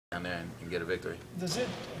down there and get a victory. Does it,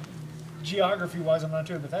 geography-wise, I'm not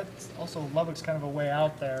sure, but that's also Lubbock's kind of a way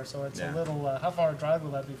out there, so it's a little. How far a drive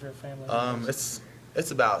will that be for your family?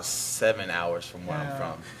 It's about 7 hours from where I'm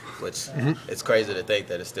from, which it's crazy to think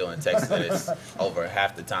that it's still in Texas. That it's over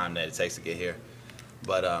half the time that it takes to get here.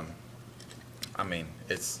 But I mean,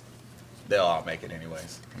 they'll all make it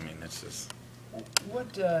anyways. I mean, it's just.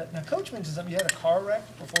 What now? Coach mentioned something. You had a car wreck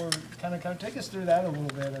before. Kind of take us through that a little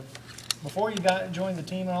bit. Before you joined the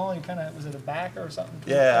team and all, you kind of was it a back or something?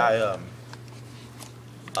 Yeah,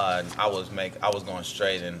 I was going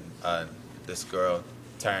straight and this girl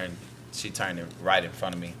turned. She turned it right in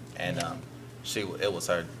front of me, and it was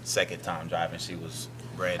her second time driving. She was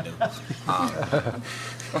brand new. I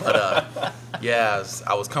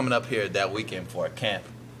was coming up here that weekend for a camp,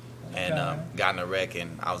 and got in a wreck,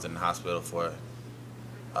 and I was in the hospital for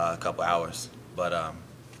a couple hours. But I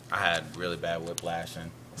had really bad whiplash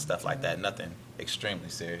and stuff like that. Nothing extremely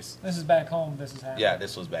serious. This is back home. This is happening. Yeah,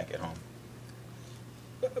 this was back at home.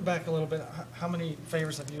 Back a little bit. How many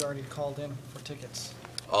favors have you already called in for tickets?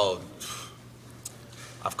 Oh,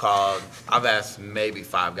 I've asked maybe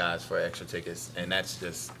 5 guys for extra tickets, and that's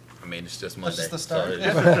just, it's just Monday. That's just the start.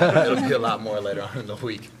 So it'll be a lot more later on in the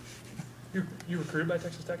week. You recruited by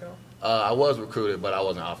Texas Tech at all? I was recruited, but I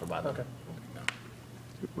wasn't offered by them. Okay. No.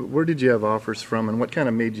 Where did you have offers from, and what kind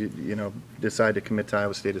of made you, decide to commit to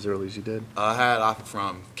Iowa State as early as you did? I had an offer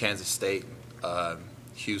from Kansas State,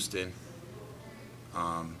 Houston,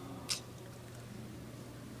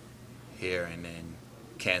 here, and then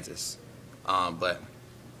Kansas. But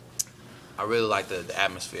I really like the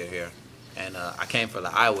atmosphere here. And I came for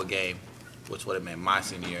the Iowa game, which would have been my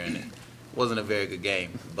senior year, and it wasn't a very good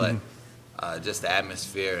game. But just the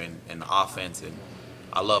atmosphere and the offense, and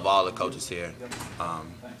I love all the coaches here.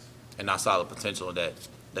 And I saw the potential that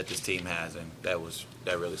this team has, and that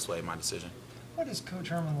really swayed my decision. What is Coach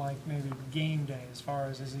Herman like maybe game day as far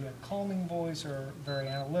as, is he a calming voice or very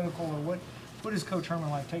analytical, or what is Coach Herman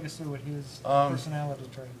like? Take us through what his personality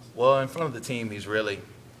traits. Well, in front of the team, he's really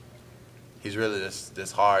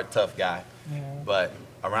this hard, tough guy. Yeah. But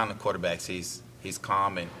around the quarterbacks, he's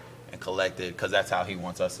calm and collected, because that's how he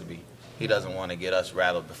wants us to be. He doesn't want to get us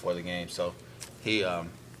rattled before the game. So he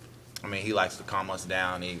likes to calm us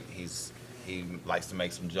down. He likes to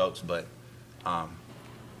make some jokes, but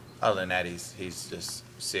other than that, he's just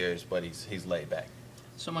serious, but he's laid back.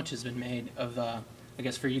 So much has been made of, I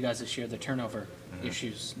guess for you guys this year, the turnover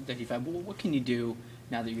issues that you've had. Well, what can you do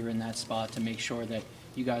now that you're in that spot to make sure that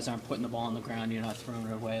you guys aren't putting the ball on the ground, you're not throwing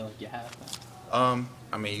it away like you have?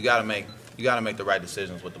 You gotta make the right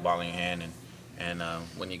decisions with the ball in your hand, and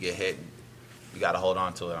when you get hit, you gotta hold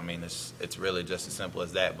on to it. It's really just as simple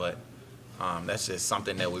as that. But that's just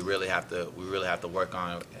something that we really have to work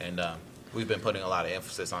on, and we've been putting a lot of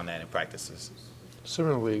emphasis on that in practices.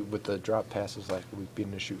 Similarly, with the drop passes like we've been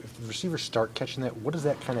an issue, if the receivers start catching that, what does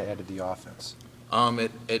that kind of add to the offense?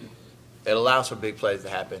 It allows for big plays to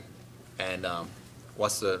happen, and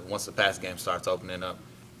once the pass game starts opening up,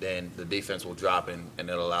 then the defense will drop, and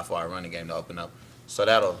it'll allow for our running game to open up.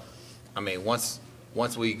 So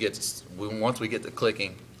once we get to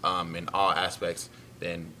clicking in all aspects,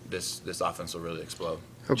 then this offense will really explode.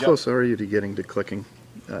 How close are you to getting to clicking?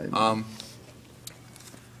 I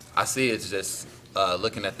see it's just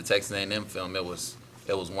looking at the Texas A&M film. It was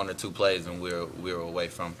 1 or 2 plays, and we were away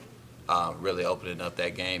from really opening up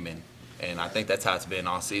that game, and I think that's how it's been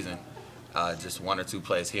all season. Just 1 or 2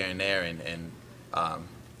 plays here and there, and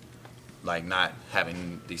like not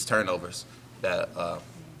having these turnovers that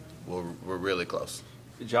we're really close.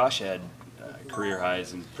 Josh had career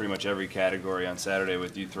highs in pretty much every category on Saturday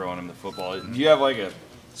with you throwing him the football. Do you have like a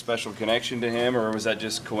special connection to him, or was that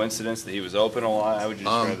just coincidence that he was open a lot? How would you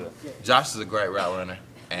describe that? Josh is a great route runner,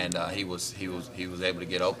 and he was able to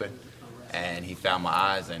get open, and he found my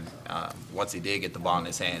eyes, and once he did get the ball in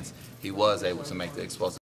his hands, he was able to make the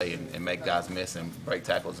explosive play and make guys miss and break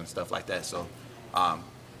tackles and stuff like that. So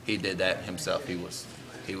he did that himself. He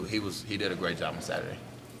did a great job on Saturday.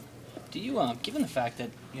 Do you, given the fact that,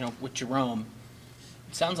 with Jerome,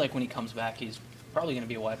 it sounds like when he comes back, he's probably going to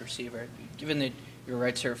be a wide receiver. Given that you're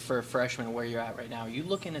redshirt for a freshman where you're at right now, are you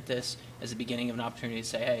looking at this as the beginning of an opportunity to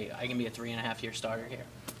say, hey, I can be a 3.5-year starter here?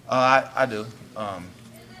 I do.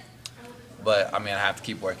 But I have to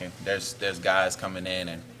keep working. There's guys coming in,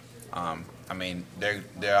 and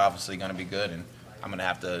they're obviously going to be good, and I'm going to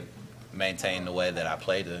have to maintain the way that I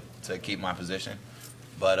play to keep my position.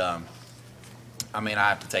 But I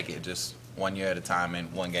have to take it just 1 year at a time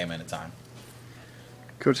and 1 game at a time.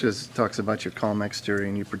 Coach talks about your calm exterior,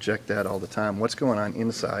 and you project that all the time. What's going on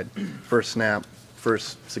inside? First snap,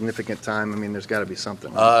 first significant time? I mean, there's got to be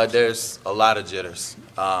something. There's a lot of jitters,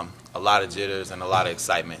 and a lot of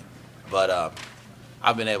excitement. But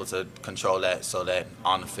I've been able to control that so that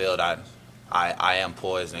on the field I am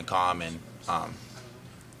poised and calm, and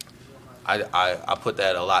I put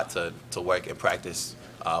that a lot to work in practice,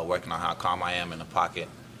 working on how calm I am in the pocket,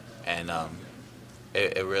 and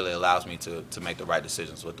it really allows me to make the right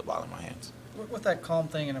decisions with the ball in my hands. With that calm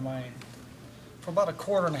thing in mind, for about a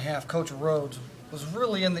quarter and a half, Coach Rhodes was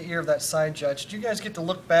really in the ear of that side judge. Do you guys get to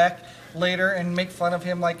look back later and make fun of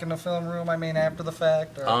him, like in the film room? I mean, after the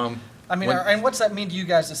fact. Or, and what's that mean to you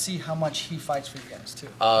guys to see how much he fights for you guys too?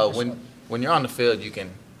 When you're on the field, you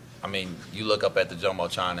can, you look up at the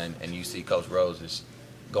jumbotron and you see Coach Rhodes is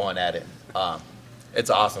going at it. It's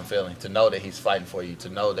an awesome feeling to know that he's fighting for you, to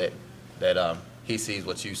know that he sees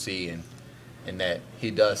what you see, and that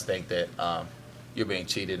he does think that you're being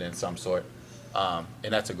cheated in some sort. And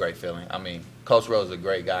that's a great feeling. Coach Rhodes is a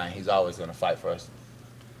great guy, and he's always going to fight for us.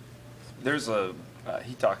 There's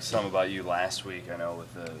he talked some about you last week, I know,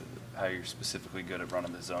 with how you're specifically good at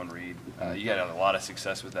running the zone read. You had a lot of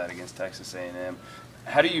success with that against Texas A&M.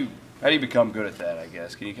 How do you become good at that, I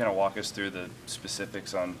guess? Can you kind of walk us through the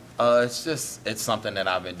specifics on? It's something that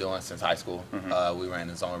I've been doing since high school. Mm-hmm. We ran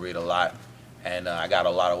the zone read a lot, and I got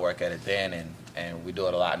a lot of work at it then, and we do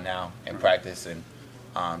it a lot now in practice, and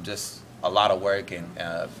just a lot of work and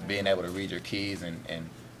being able to read your keys and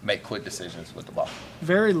make quick decisions with the ball.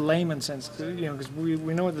 Very layman sense, because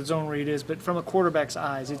we know what the zone read is, but from a quarterback's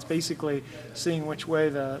eyes, it's basically seeing which way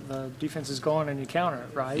the defense is going and you counter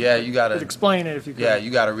it, right? Yeah, you got to explain it if you could. Yeah,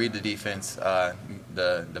 you got to read the defense,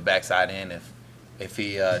 the backside in. If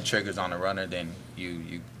he triggers on the runner, then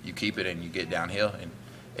you keep it and you get downhill. And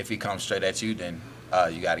if he comes straight at you, then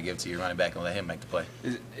you got to give it to your running back and let him make the play.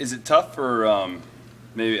 Is it tough for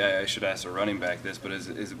maybe I should ask a running back this, but is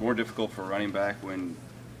it more difficult for a running back when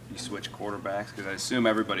you switch quarterbacks? Because I assume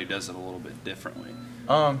everybody does it a little bit differently.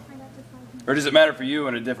 Or does it matter for you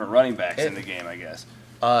and a different running backs in the game, I guess?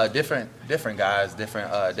 Different guys,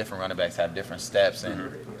 different running backs have different steps,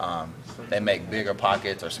 and they make bigger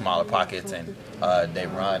pockets or smaller pockets, and they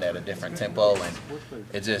run at a different tempo, and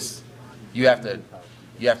it just you have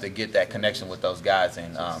to get that connection with those guys,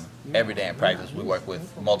 and every day in practice we work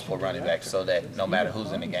with multiple running backs so that no matter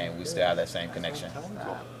who's in the game, we still have that same connection.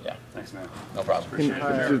 Yeah. Thanks, man. No problem.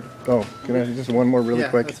 Can I just one more really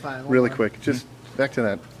quick? That's fine. Really quick. Just back to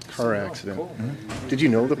that car accident. Mm-hmm. Did you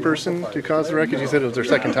know the person who caused the wreck? Because you said it was their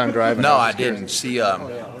second time driving. No, I didn't. She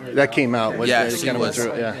that came out. She was.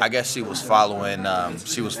 I guess she was following.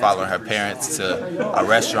 She was following her parents to a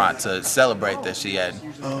restaurant to celebrate that she had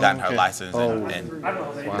gotten her license, and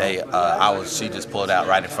wow. She just pulled out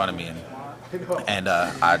right in front of me, and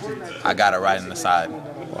I got her right in the side.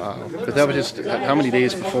 Wow. But that was just how many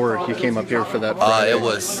days before you came up here for that Friday? It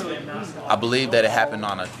was, I believe that it happened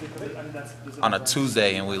on a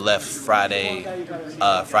Tuesday, and we left Friday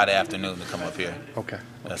afternoon to come up here. Okay.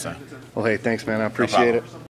 Yes, sir. Well, hey, thanks, man. I appreciate it.